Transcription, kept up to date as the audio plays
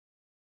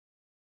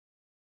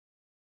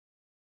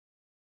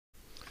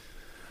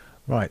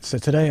Right, so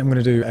today I'm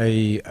going to do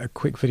a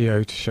quick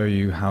video to show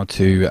you how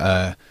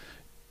to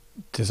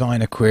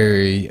design a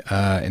query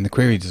in the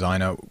query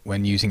designer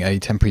when using a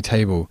temporary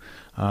table.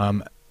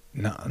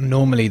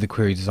 Normally the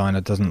query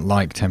designer doesn't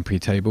like temporary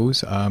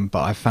tables,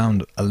 but I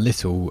found a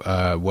little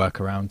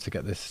workaround to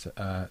get this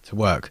to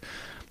work,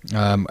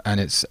 and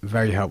it's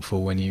very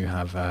helpful when you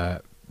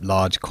have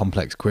large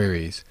complex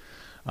queries.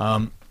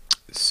 I'm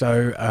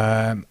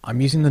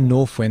using the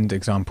Northwind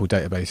example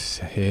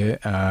database here,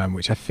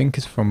 which I think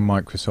is from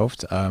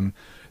Microsoft.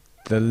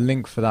 The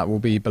link for that will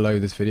be below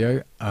this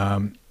video,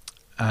 and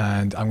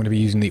I'm going to be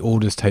using the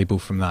orders table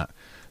from that.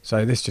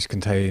 So this just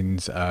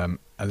contains a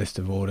list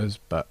of orders,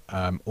 but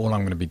all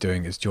I'm going to be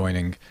doing is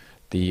joining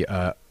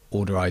the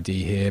order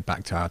ID here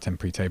back to our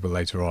temporary table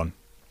later on.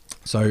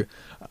 So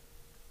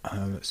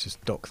let's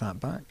just dock that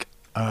back.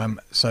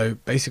 So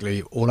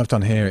basically all I've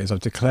done here is I've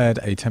declared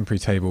a temporary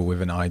table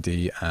with an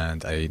ID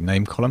and a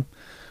name column,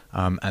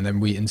 and then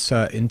we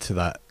insert into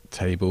that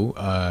table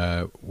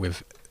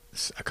with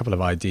a couple of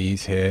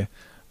IDs here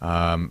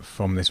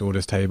from this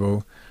orders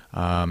table,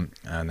 and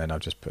then I'll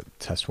just put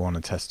test1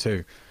 and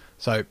test2.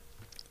 So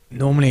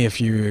normally if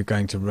you're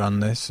going to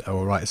run this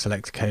or write a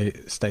select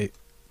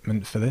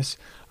statement for this,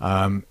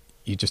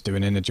 you just do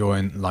an inner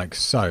join like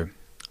so.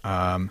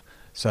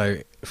 So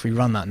if we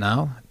run that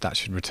now, that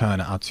should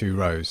return our two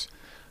rows.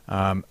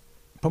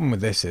 Problem with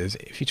this is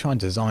if you try and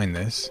design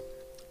this,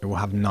 it will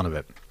have none of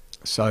it.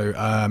 So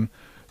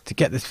to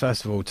get this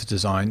first of all to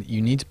design, you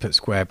need to put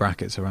square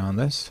brackets around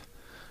this.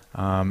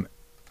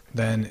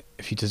 Then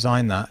if you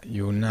design that,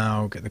 you'll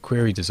now get the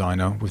query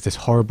designer with this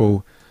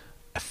horrible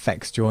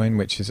effects join,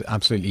 which is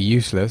absolutely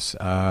useless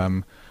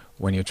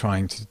when you're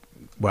trying to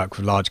work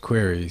with large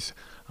queries.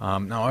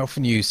 Now I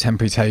often use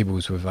temporary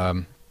tables with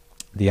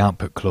the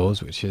output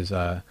clause, which is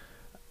a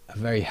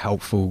very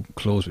helpful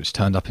clause which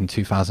turned up in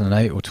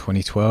 2008 or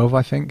 2012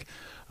 I think,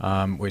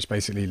 which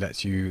basically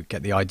lets you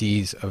get the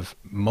IDs of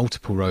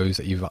multiple rows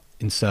that you've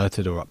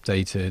inserted or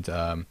updated,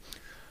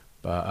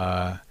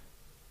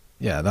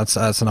 yeah, that's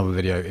another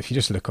video. If you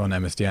just look on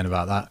MSDN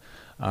about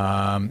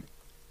that,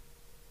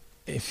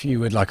 if you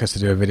would like us to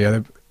do a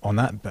video on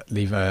that, but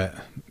leave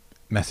a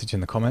message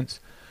in the comments.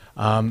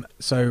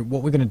 So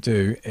what we're going to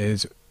do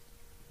is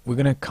we're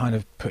going to kind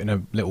of put in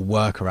a little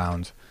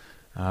workaround.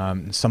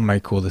 Some may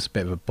call this a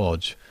bit of a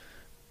bodge,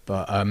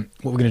 but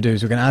what we're going to do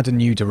is we're going to add a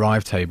new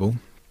derived table,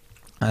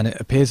 and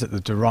it appears that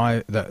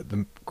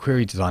the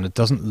query designer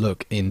doesn't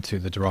look into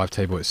the derived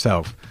table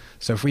itself.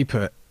 So if we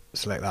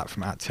select that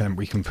from @temp,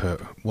 we can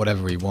put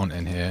whatever we want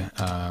in here,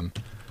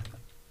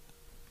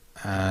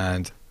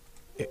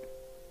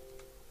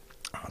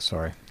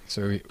 so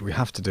we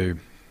have to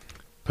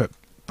put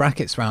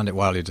brackets around it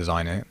while you're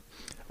designing it.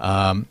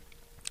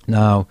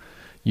 Now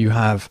you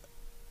have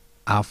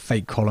our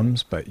fake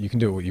columns, but you can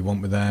do what you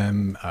want with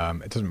them.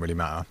 It doesn't really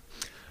matter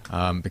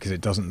because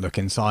it doesn't look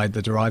inside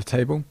the derived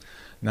table.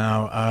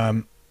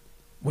 Now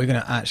we're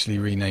going to actually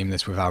rename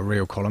this with our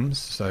real columns,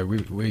 so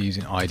we're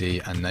using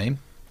ID and name.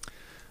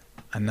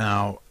 And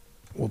now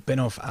we'll bin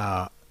off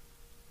our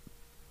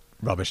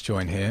rubbish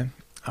join here,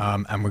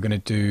 and we're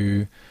going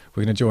to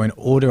join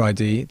order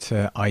ID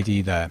to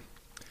ID there.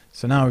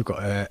 So now we've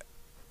got a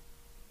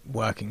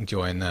working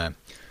join there.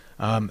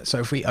 So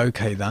if we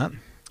OK that,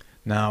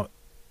 now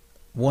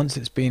once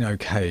it's been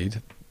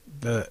okayed,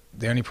 the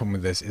only problem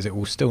with this is it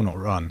will still not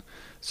run.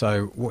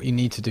 So what you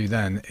need to do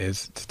then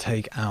is to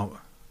take out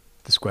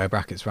the square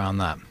brackets around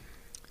that,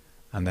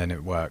 and then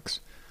it works.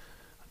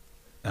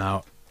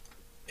 Now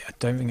I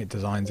don't think it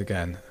designs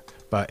again,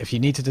 but if you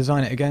need to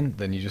design it again,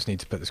 then you just need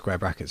to put the square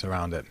brackets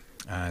around it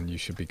and you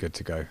should be good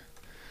to go.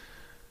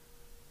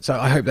 So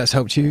I hope that's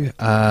helped you.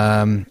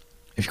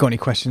 If you've got any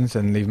questions,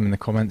 then leave them in the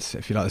comments.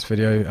 If you like this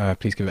video,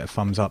 please give it a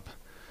thumbs up.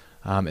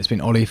 It's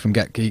been Ollie from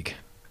Get Geek.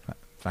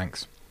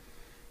 Thanks.